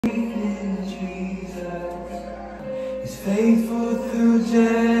faithful through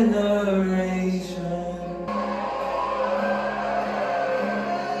generations.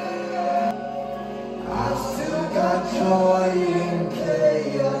 I still got joy in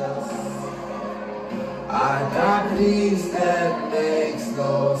chaos. I got peace that makes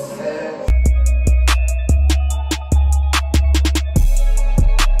no sense.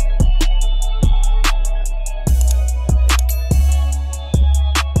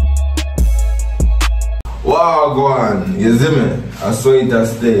 Wow, go on, you see me? I saw it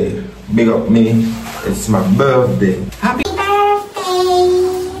that day. Big up me. It's my birthday. Happy birthday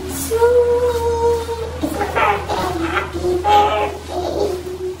to you. It's my birthday. Happy birthday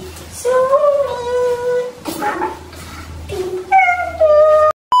to you. It's my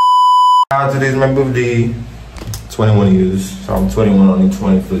birthday. Today is my birthday. 21 years. So I'm 21 on the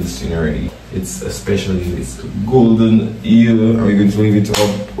 21st soon already. It's a golden year. Are we going to leave it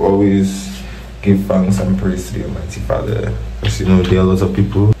up? Always give thanks and praise to the Almighty Father. Because you know, there are lots of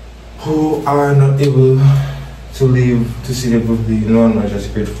people who are not able to live to see their birthday. No, I'm not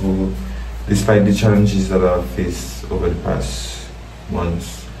just grateful despite the challenges that I've faced over the past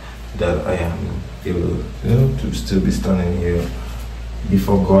months, that I am able, to still be standing here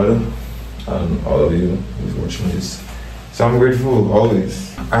before God and all of you who's watching this. So I'm grateful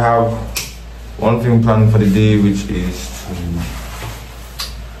always. I have one thing planned for the day, which is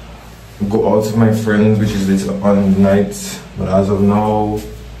to go out with my friends, which is later on the night. But as of now,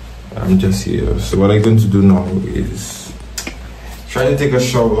 I'm just here. So what I'm going to do now is try to take a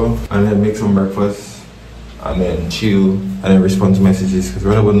shower and then make some breakfast and then chill and then respond to messages, because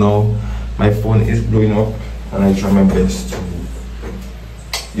right about now my phone is blowing up and I try my best to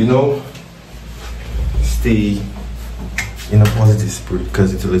stay in a positive spirit,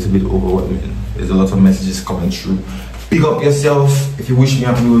 because it's a little bit overwhelming. There's a lot of messages coming through. Pick up yourself. If you wish me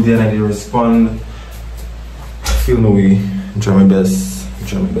happy birthday and I didn't respond, feel no way. I'm trying my best. I'm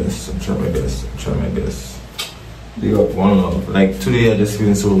trying my best. I'm trying my best. I'm trying my best. Big up, one love. Like today, I just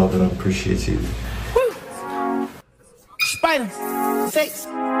feeling so loved and appreciative. Spider, sex,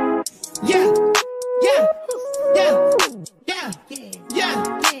 yeah, yeah, yeah, yeah, yeah, yeah,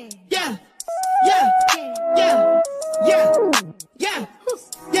 yeah, yeah, yeah, yeah, yeah,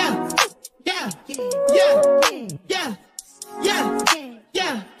 yeah, yeah,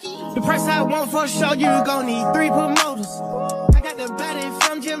 yeah. The price I want for sure, you gon' need 3 promoters. I got the body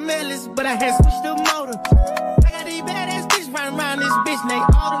from Jim Ellis, but I had switched the motor. I got these badass bitches running around this bitch, named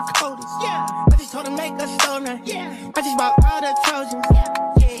all the coders. Yeah, I just told her make a store now. Yeah, I just bought all the Trojans.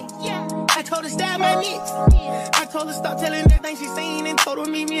 Yeah. I told her stab my nicks. I told her stop telling everything she seen and told her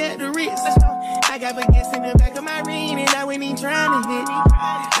meet me at the Ritz. I got baguettes in the back of my ring and I wasn't even trying to hit.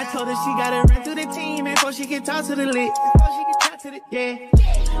 I told her she gotta run through the team before she can talk to the lit.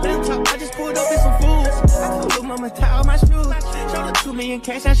 Real talk, I just pulled up in some fools. I told her mama tie all my shoes. Showed her 2 million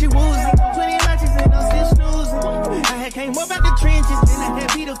cash, now she woozy. 20 matches and I'm still snoozing. I had came up out the trenches, then I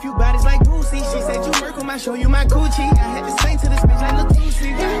had beat a few bodies like Boosie. She said you Merkle, I show you my coochie. I had to sing to this bitch like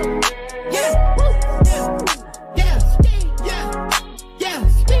Latusi. Yeah,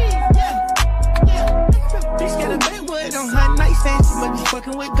 bitch got a bedwood on her nightstand. She must be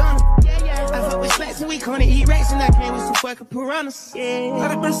fucking with Gunna. I fuck with slacks and we gonna eat rats and I came with some fucking piranhas.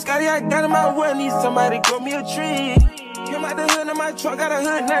 Got a biscotti, I got in my world, need somebody grow me a tree. Came out the hood in my truck, got a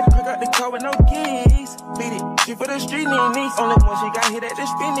hood knife, pick up the car with no keys. Beat it, she for the street, knee. Only one she got hit at the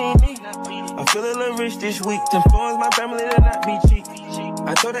spinning. I feel a little rich this week, to influence my family to not be cheap.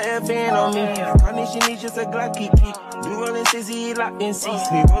 I told her FN on me, I need she needs just a Glocky key. You rolling 60, locked in seats.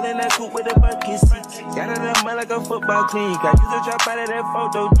 We rolling that coupe with a bucket seat. Got it up mud like a football clique. I used to drop out of that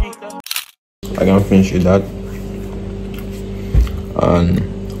photo G. I can finish with that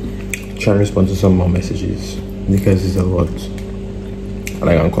and try and respond to some more messages, because it's a lot and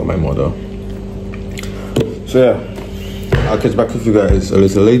I can call my mother. So yeah, I'll catch back with you guys a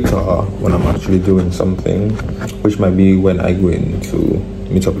little later when I'm actually doing something, which might be when I go in to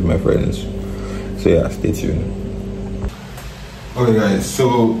meet up with my friends. So yeah, stay tuned. Okay guys,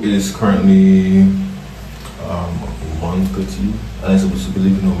 so it is currently 1:30 and I'm supposed to be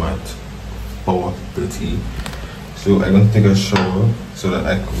leaving home at 4:30. So I'm going to take a shower so that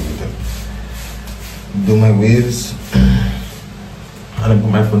I can do my waves and I put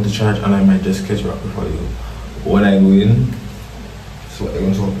my phone to charge, and I might just catch back before you when I go in. So I'm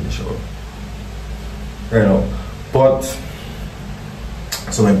going to open the shower right now. But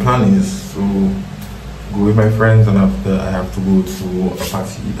so my plan is to go with my friends, and after I have to go to a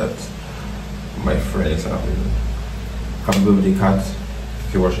party that my friend is having. Happy birthday, Kat,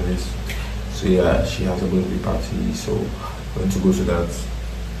 if you're watching this. So yeah, she has a birthday party, so I'm going to go to that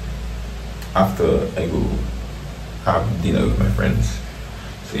after I go have dinner with my friends.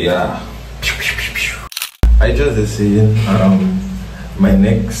 So yeah, I just decided my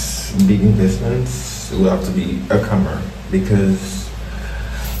next big investments will have to be a camera, because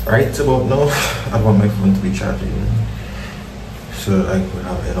right about now I want my phone to be charging, so I could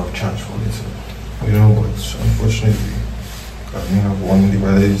have enough charge for it. You know, but unfortunately I only have one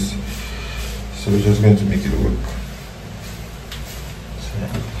device, so we're just going to make it work. So,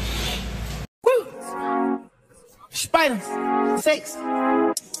 yeah. Spiders, sex,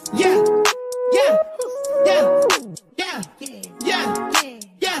 yeah, yeah, yeah, yeah, yeah, yeah,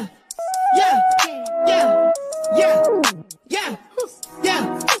 yeah, yeah, yeah, yeah,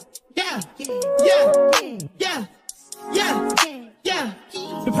 yeah, yeah, yeah.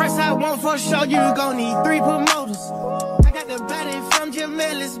 The price I want for sure, you gon' need 3 promoters. I got the body from Jim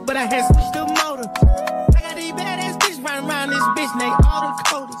Ellis, but I had switched the motor. I got these badass bitches running around this bitch, they all the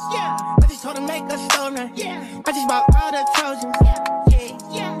coders. Yeah, I just told her make a story. Yeah, I just bought all the Trojans.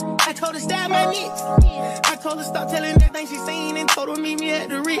 Yeah. I told her stab my nicks. I told her stop telling everything she seen and told her meet me at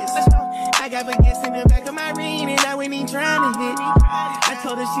the Ritz. I got baguettes in the back of my ring and I wasn't even trying to hit. I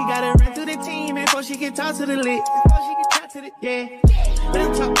told her she gotta run through the team before she can talk to the lit. Yeah.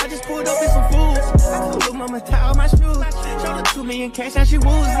 I just pulled up in some fools. I told her mama tie all my shoes. Showed her 2 million cash, now she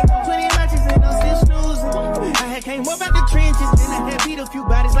woozing. 20 matches and I'm still snoozing. I had came up out the trenches, then I had beat a few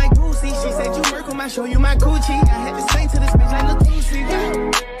bodies like Boosie. She said you work on I show you my Gucci. I had to sing to this bitch like Latusi.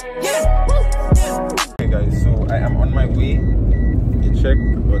 Yeah. Okay guys, so I am on my way. You check,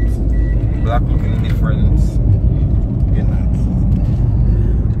 but black looking different. You know.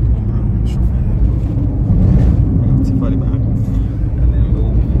 For the back, and then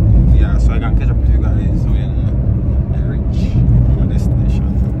boom. Yeah, so I can catch up with you guys when I reach my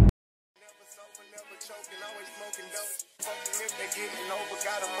destination. Never sober, never choking, always smoking dope. Fucking if they getting over,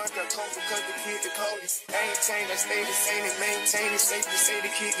 got a month of coke because the kid the coldest. Ain't changed, I stay the same and maintain it. Safe to say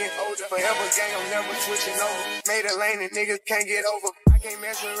the kid getting older. Forever gang, I'm never switching over. Made a lane and niggas can't get over. I can't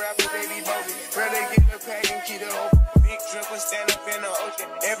mess with rappers, they be bogus. Rather get the pack and keep it open. Big dripper stand up in the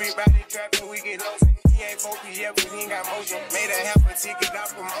ocean. Everybody trapping, we get lost. He ain't focused yet, but he ain't got motion. Made a half a ticket, not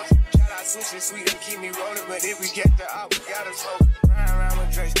promotion. Shout out sushi, sweet and keep me rolling. But if we get the out, we gotta smoke. Ride around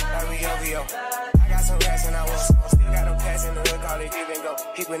with Drake, like we OVO. I got some rats and I want some. Still got them cats in the hood, call it give and go.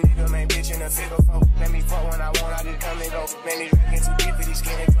 Keep a nigga, man, bitch in a figure four. Let me fuck when I want, I just come and go. Man, these rats too deep for these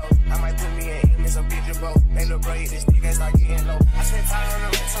skinny clothes. I might put me in some picture, bro. Make the braid, this nigga start getting low. I spent time on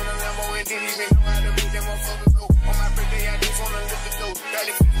the rats on the level and didn't even know how to beat them motherfuckers go. On my birthday, I just wanna lift the dough. Got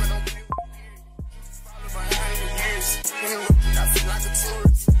it, but don't play. Behind the years, I feel like a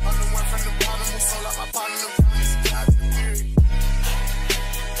tourist. I'm the one from the bottom who sold out my partner.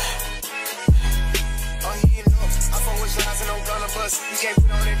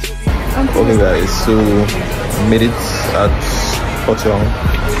 Okay guys, so made it at Potong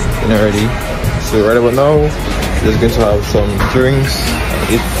and already. So right about now, just going to have some drinks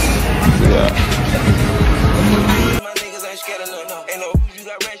and eat. So yeah.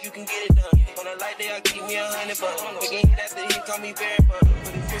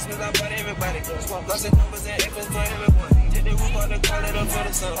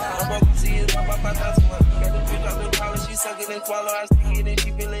 She suck it and swallow, I stick it and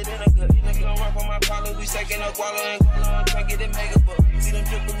she feel it in her gut. Nigga don't work on my problem, we second her guala and try get it mega book. See them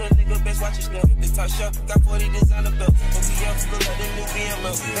triple little nigga, best watch your step. This top shelf, got 40 designer belts. But we up, look like the new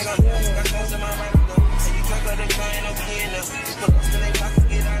BMW. Think I'm down, got stones in my right though. And you talk like the trying up here now. Just put us in a box and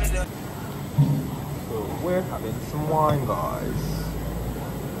get out of there. So we're having some wine, guys.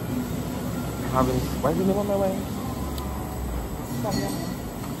 What's the name of my wine?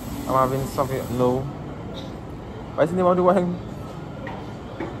 I'm having something, no. What's the name of the wine?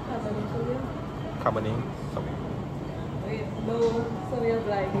 Cabernet. Something. No, Sauvignon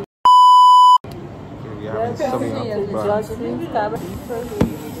Blanc. So we are having Sauvignon Blanc.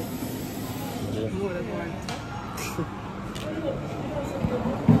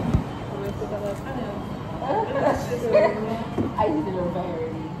 I need to know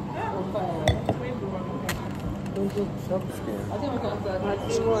fire. Ooh,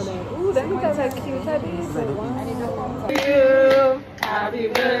 that looks like cute. Happy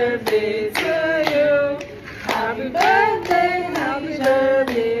birthday to you. Happy birthday, happy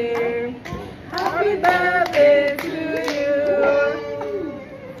birthday. Happy birthday to you.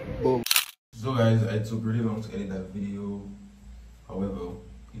 Boom. So guys, I took really long to edit that video. However,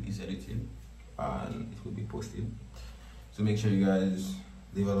 it is edited and it will be posted. So make sure you guys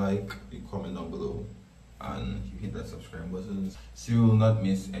leave a like, you comment down below, and you hit that subscribe button so you will not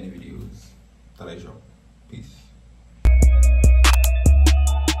miss any videos that I drop. Peace.